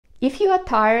If you are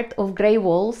tired of gray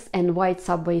walls and white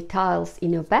subway tiles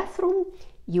in your bathroom,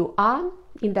 you are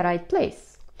in the right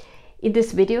place. In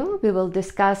this video, we will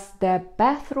discuss the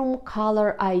bathroom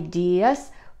color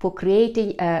ideas for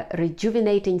creating a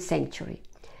rejuvenating sanctuary.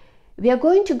 We are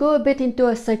going to go a bit into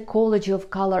a psychology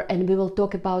of color, and we will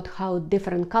talk about how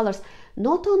different colors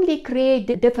not only create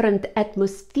a different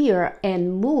atmosphere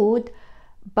and mood,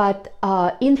 but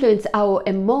influence our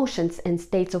emotions and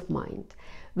states of mind.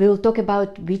 We will talk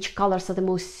about which colors are the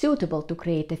most suitable to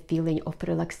create a feeling of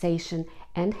relaxation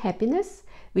and happiness,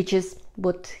 which is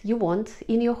what you want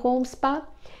in your home spa,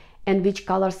 and which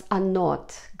colors are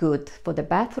not good for the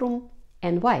bathroom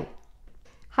and why.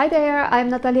 Hi there, I'm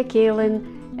Natalia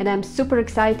Kaylin, and I'm super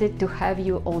excited to have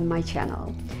you on my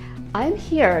channel. I'm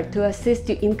here to assist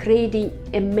you in creating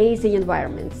amazing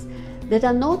environments that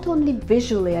are not only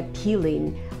visually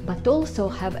appealing, but also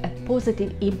have a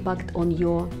positive impact on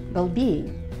your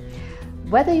well-being.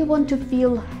 Whether you want to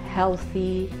feel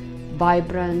healthy,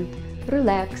 vibrant,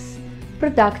 relaxed,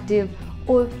 productive,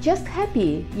 or just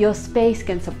happy, your space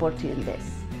can support you in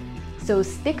this. So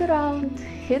stick around,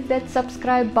 hit that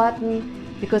subscribe button,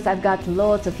 because I've got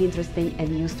lots of interesting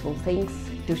and useful things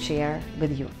to share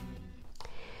with you.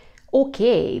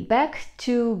 Okay, back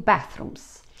to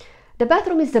bathrooms. The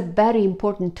bathroom is a very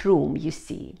important room, you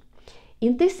see.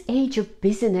 In this age of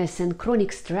busyness and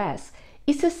chronic stress,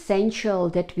 it's essential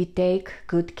that we take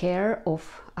good care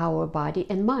of our body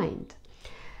and mind.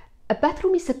 A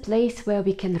bathroom is a place where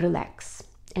we can relax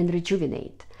and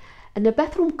rejuvenate. And the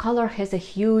bathroom color has a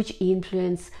huge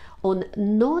influence on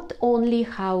not only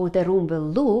how the room will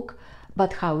look,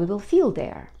 but how we will feel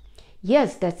there.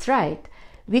 Yes, that's right.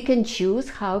 We can choose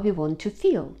how we want to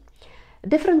feel.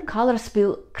 Different colors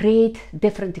will create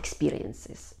different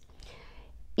experiences.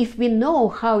 If we know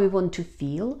how we want to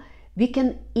feel, we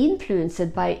can influence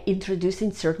it by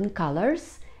introducing certain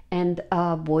colors and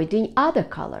avoiding other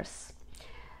colors.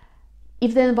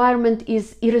 If the environment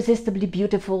is irresistibly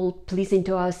beautiful, pleasing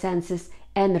to our senses,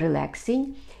 and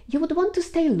relaxing, you would want to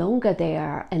stay longer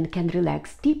there and can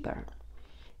relax deeper.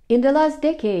 In the last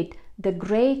decade, the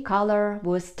gray color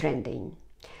was trending.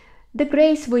 The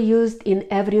grays were used in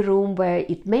every room where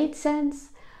it made sense,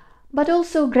 but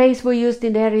also grays were used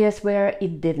in areas where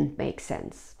it didn't make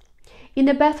sense. In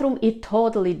a bathroom, it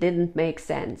totally didn't make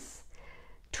sense.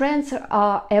 Trends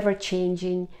are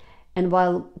ever-changing, and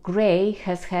while gray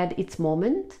has had its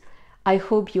moment, I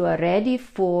hope you are ready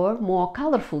for more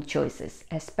colorful choices,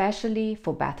 especially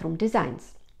for bathroom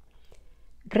designs.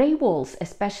 Gray walls,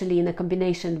 especially in a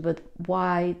combination with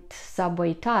white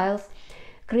subway tiles,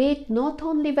 create not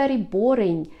only very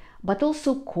boring, but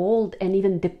also cold and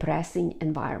even depressing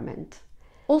environment.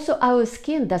 Also, our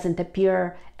skin doesn't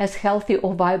appear as healthy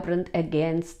or vibrant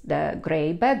against the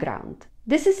gray background.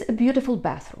 This is a beautiful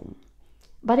bathroom,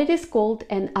 but it is cold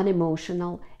and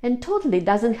unemotional and totally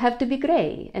doesn't have to be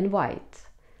gray and white.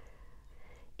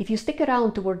 If you stick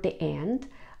around toward the end,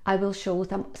 I will show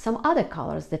some other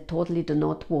colors that totally do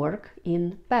not work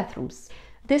in bathrooms.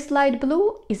 This light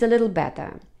blue is a little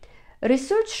better.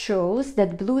 Research shows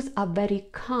that blues are very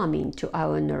calming to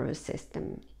our nervous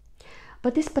system.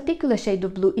 But this particular shade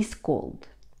of blue is cold.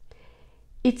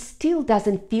 It still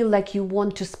doesn't feel like you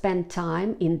want to spend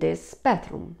time in this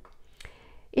bathroom.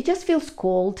 It just feels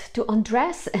cold to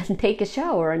undress and take a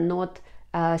shower, and not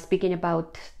speaking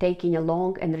about taking a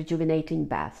long and rejuvenating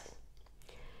bath.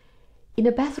 In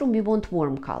a bathroom, we want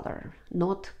warm color,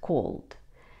 not cold.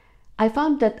 I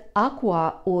found that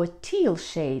aqua or teal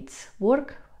shades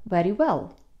work very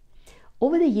well.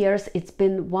 Over the years, it's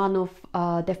been one of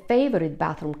the favorite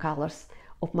bathroom colors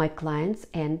of my clients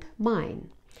and mine.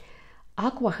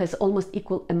 Aqua has almost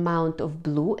equal amount of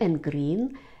blue and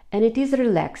green, and it is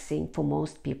relaxing for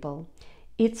most people.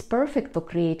 It's perfect for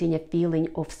creating a feeling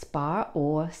of spa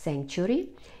or sanctuary.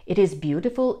 It is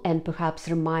beautiful and perhaps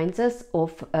reminds us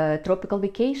of tropical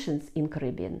vacations in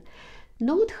Caribbean.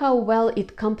 Note how well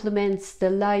it complements the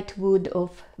light wood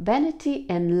of vanity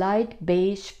and light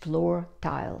beige floor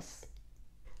tiles.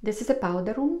 This is a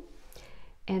powder room,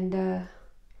 and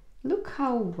look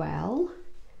how well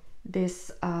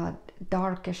this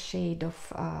darker shade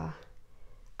of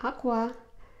aqua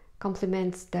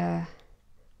complements the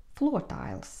floor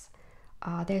tiles.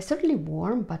 They're certainly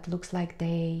warm, but looks like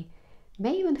they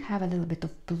may even have a little bit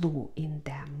of blue in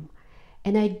them.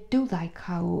 And I do like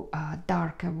how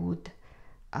darker wood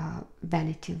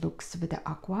vanity looks with the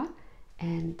aqua,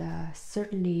 and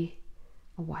certainly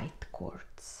a white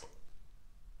quartz.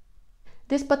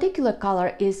 This particular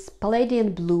color is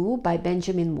Palladian Blue by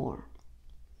Benjamin Moore.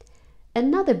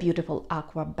 Another beautiful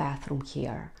aqua bathroom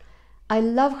here. I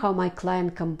love how my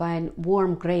client combined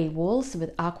warm gray walls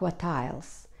with aqua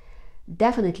tiles.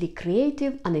 Definitely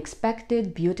creative,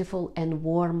 unexpected, beautiful and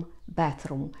warm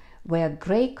bathroom where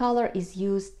gray color is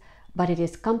used, but it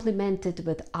is complemented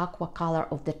with aqua color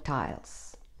of the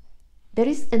tiles. There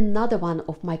is another one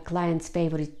of my client's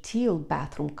favorite teal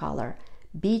bathroom color,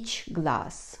 beach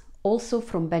glass, also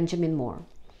from Benjamin Moore.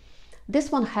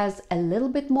 This one has a little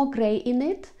bit more gray in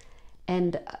it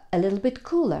and a little bit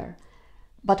cooler,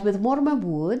 but with warmer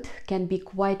wood can be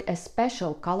quite a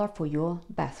special color for your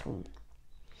bathroom.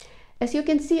 As you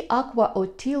can see, aqua or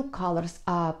teal colors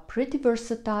are pretty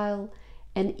versatile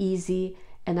and easy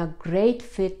and a great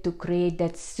fit to create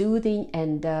that soothing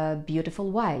and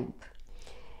beautiful vibe.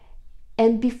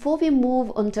 And before we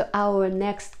move on to our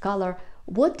next color,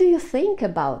 what do you think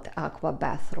about aqua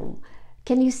bathroom?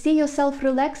 Can you see yourself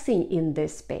relaxing in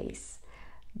this space?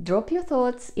 Drop your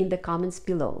thoughts in the comments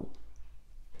below.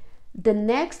 The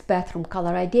next bathroom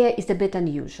color idea is a bit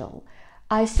unusual.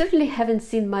 I certainly haven't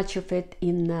seen much of it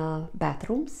in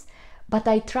bathrooms, but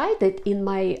I tried it in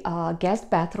my guest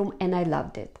bathroom and I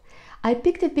loved it. I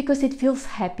picked it because it feels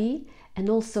happy and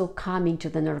also calming to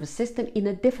the nervous system in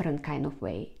a different kind of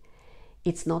way.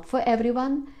 It's not for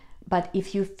everyone, but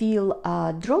if you feel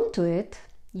drawn to it,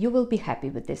 you will be happy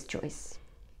with this choice.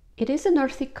 It is an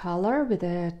earthy color with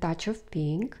a touch of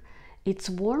pink. It's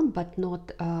warm but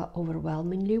not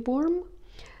overwhelmingly warm.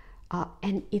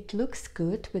 And it looks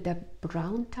good with the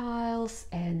brown tiles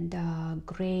and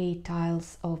gray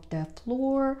tiles of the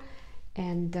floor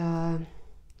and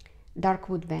dark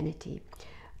wood vanity.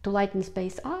 To lighten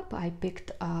space up, I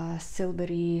picked a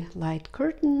silvery light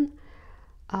curtain.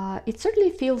 It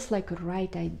certainly feels like a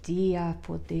right idea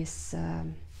for this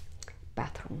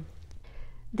bathroom.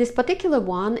 This particular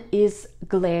one is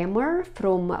Glamour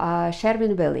from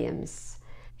Sherwin-Williams.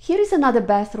 Here is another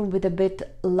bathroom with a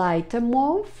bit lighter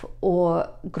mauve or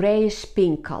grayish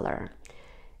pink color.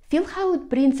 Feel how it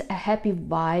brings a happy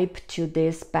vibe to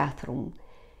this bathroom.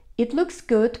 It looks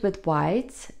good with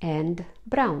whites and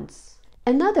browns.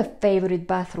 Another favorite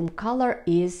bathroom color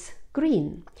is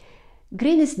green.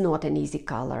 Green is not an easy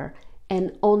color,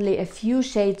 and only a few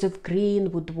shades of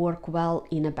green would work well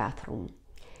in a bathroom.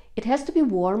 It has to be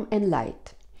warm and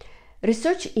light.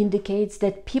 Research indicates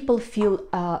that people feel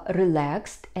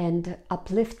relaxed and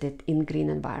uplifted in green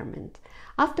environment.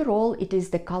 After all, it is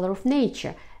the color of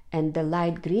nature, and the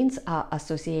light greens are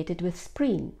associated with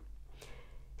spring.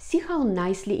 See how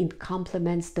nicely it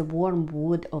complements the warm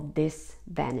wood of this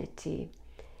vanity.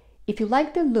 If you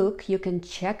like the look, you can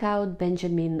check out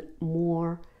Benjamin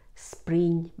Moore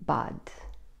Spring Bud.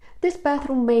 This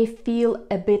bathroom may feel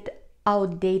a bit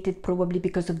outdated, probably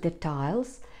because of the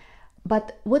tiles,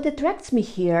 but what attracts me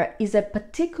here is a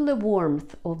particular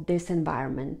warmth of this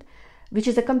environment, which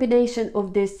is a combination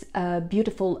of this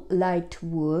beautiful light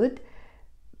wood,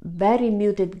 very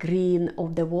muted green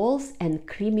of the walls, and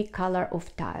creamy color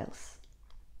of tiles.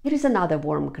 Here is another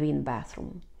warm green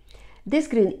bathroom. This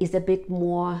green is a bit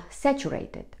more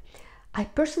saturated. I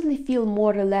personally feel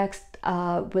more relaxed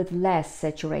with less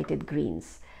saturated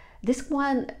greens. This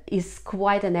one is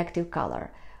quite an active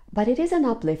color, but it is an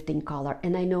uplifting color,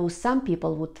 and I know some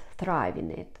people would thrive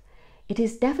in it. It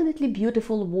is definitely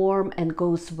beautiful, warm, and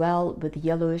goes well with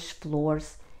yellowish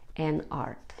floors and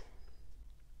art.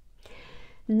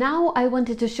 Now I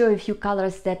wanted to show a few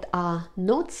colors that are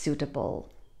not suitable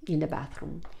in the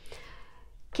bathroom.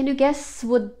 Can you guess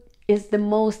what is the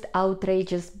most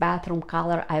outrageous bathroom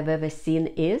color I've ever seen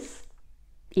is?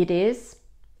 It is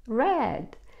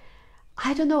red.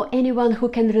 I don't know anyone who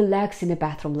can relax in a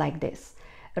bathroom like this.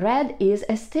 Red is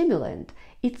a stimulant.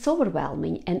 It's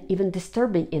overwhelming and even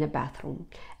disturbing in a bathroom,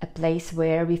 a place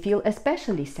where we feel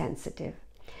especially sensitive.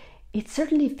 It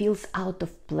certainly feels out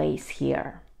of place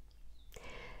here.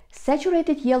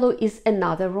 Saturated yellow is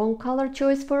another wrong color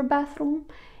choice for a bathroom.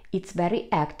 It's very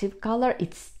active color,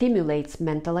 it stimulates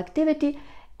mental activity,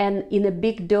 and in a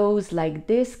big dose like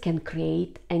this can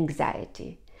create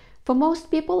anxiety. For most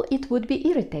people, it would be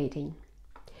irritating.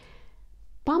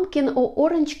 Pumpkin or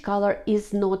orange color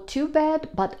is not too bad,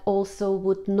 but also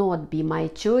would not be my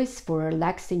choice for a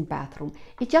relaxing bathroom.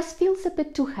 It just feels a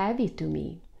bit too heavy to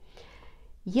me.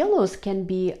 Yellows can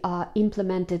be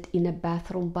implemented in a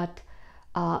bathroom, but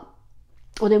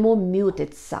on a more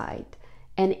muted side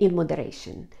and in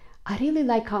moderation. I really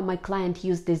like how my client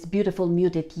used this beautiful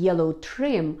muted yellow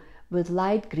trim with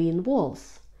light green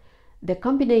walls. The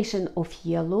combination of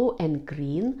yellow and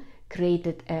green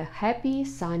created a happy,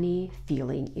 sunny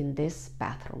feeling in this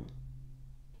bathroom.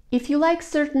 If you like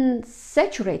certain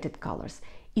saturated colors,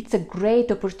 it's a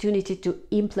great opportunity to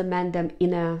implement them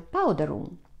in a powder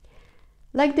room.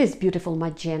 Like this beautiful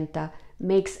magenta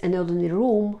makes an ordinary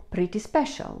room pretty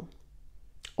special.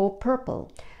 Or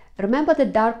purple. Remember, the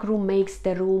dark room makes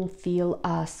the room feel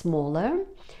smaller,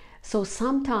 so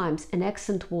sometimes an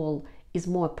accent wall is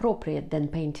more appropriate than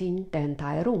painting the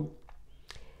entire room.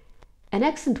 An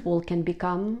accent wall can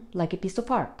become like a piece of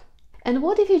art. And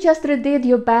what if you just redid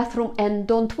your bathroom and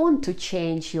don't want to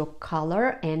change your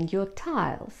color and your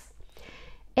tiles?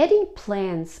 Adding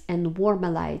plants and warmer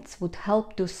lights would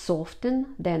help to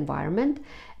soften the environment,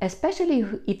 especially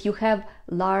if you have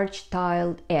large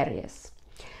tiled areas.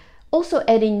 Also,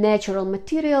 adding natural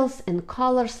materials and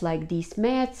colors like these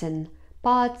mats and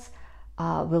pots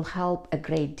will help a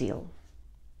great deal.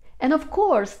 And of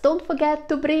course, don't forget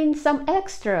to bring some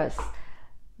extras.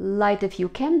 Light a few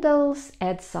candles,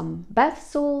 add some bath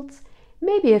salts,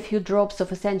 maybe a few drops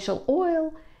of essential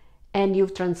oil, and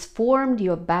you've transformed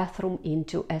your bathroom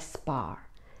into a spa.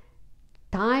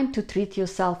 Time to treat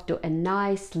yourself to a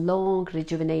nice, long,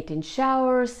 rejuvenating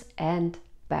showers and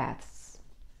baths.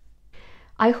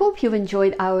 I hope you've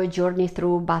enjoyed our journey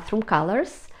through bathroom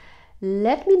colors.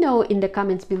 Let me know in the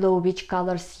comments below which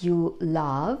colors you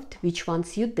loved, which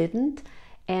ones you didn't,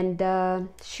 and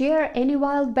share any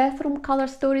wild bathroom color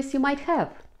stories you might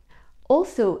have.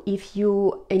 Also, if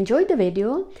you enjoyed the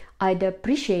video, I'd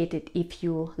appreciate it if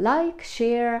you like,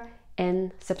 share,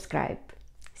 and subscribe.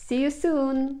 See you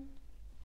soon!